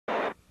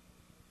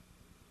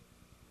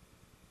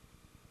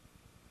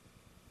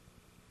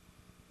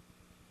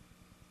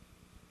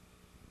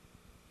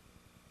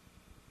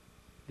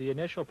The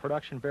initial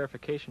production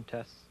verification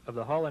tests of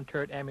the hull and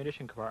turret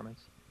ammunition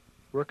compartments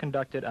were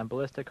conducted on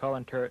ballistic hull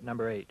and turret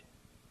number 8.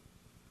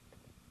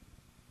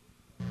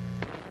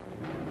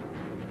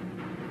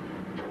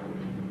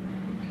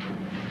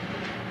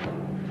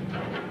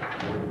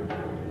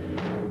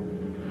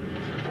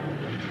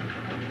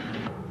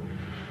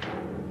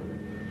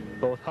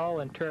 Both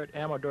hull and turret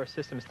ammo door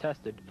systems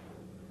tested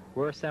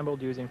were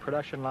assembled using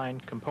production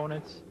line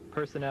components,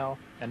 personnel,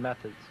 and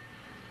methods.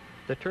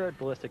 The turret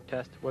ballistic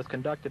test was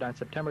conducted on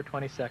September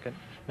 22,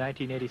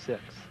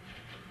 1986.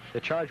 The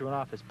charge went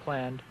off as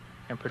planned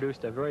and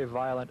produced a very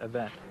violent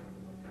event.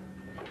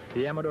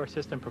 The ammo door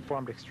system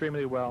performed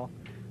extremely well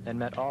and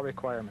met all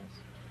requirements.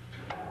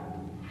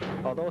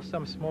 Although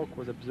some smoke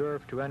was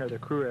observed to enter the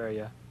crew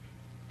area,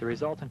 the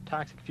resultant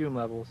toxic fume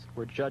levels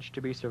were judged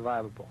to be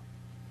survivable.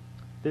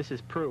 This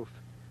is proof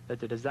that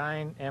the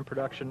design and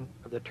production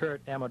of the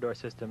turret ammo door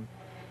system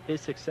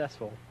is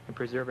successful in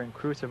preserving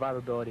crew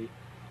survivability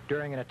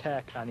during an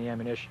attack on the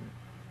ammunition.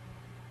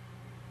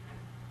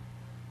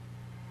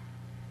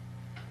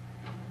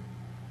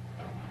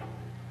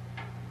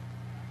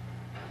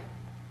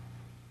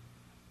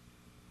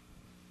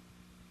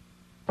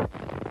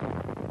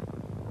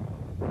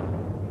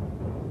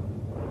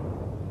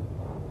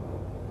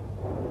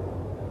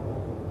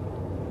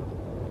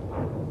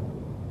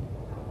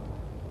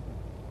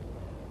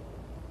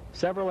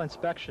 Several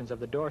inspections of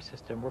the door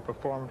system were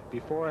performed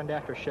before and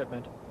after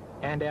shipment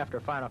and after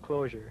final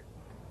closure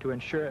to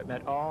ensure it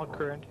met all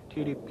current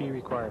TDP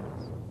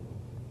requirements.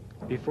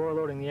 Before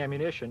loading the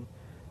ammunition,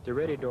 the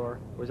ready door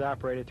was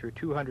operated through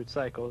 200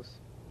 cycles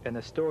and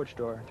the stowage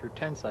door through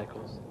 10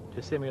 cycles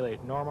to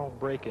simulate normal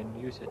break-in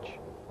usage.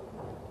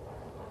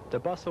 The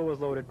bustle was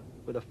loaded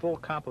with a full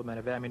complement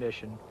of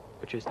ammunition,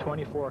 which is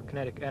 24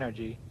 kinetic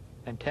energy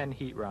and 10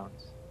 heat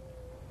rounds.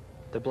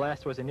 The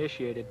blast was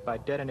initiated by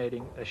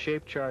detonating a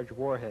shape-charged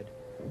warhead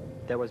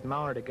that was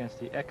mounted against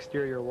the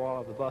exterior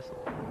wall of the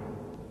bustle.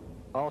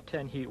 All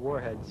 10 heat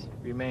warheads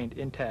remained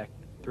intact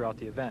throughout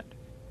the event.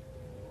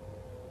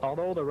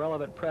 Although the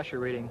relevant pressure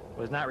reading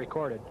was not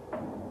recorded,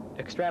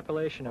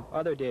 extrapolation of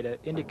other data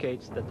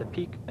indicates that the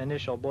peak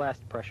initial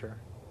blast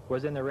pressure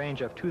was in the range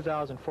of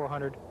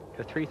 2,400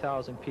 to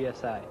 3,000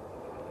 psi.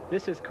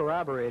 This is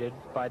corroborated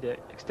by the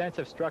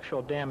extensive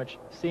structural damage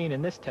seen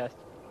in this test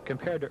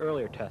compared to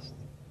earlier tests.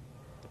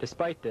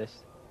 Despite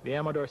this, the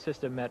ammo door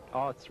system met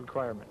all its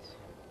requirements.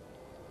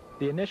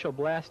 The initial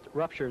blast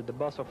ruptured the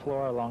bustle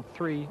floor along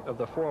 3 of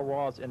the 4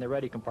 walls in the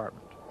ready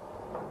compartment.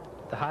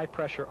 The high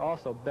pressure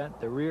also bent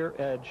the rear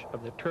edge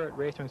of the turret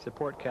racing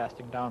support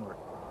casting downward.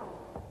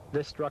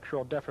 This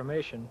structural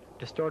deformation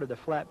distorted the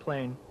flat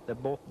plane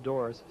that both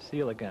doors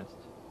seal against.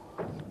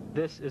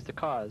 This is the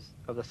cause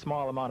of the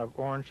small amount of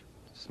orange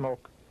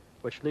smoke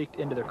which leaked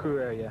into the crew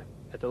area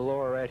at the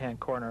lower right-hand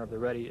corner of the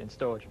ready and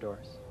stowage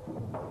doors.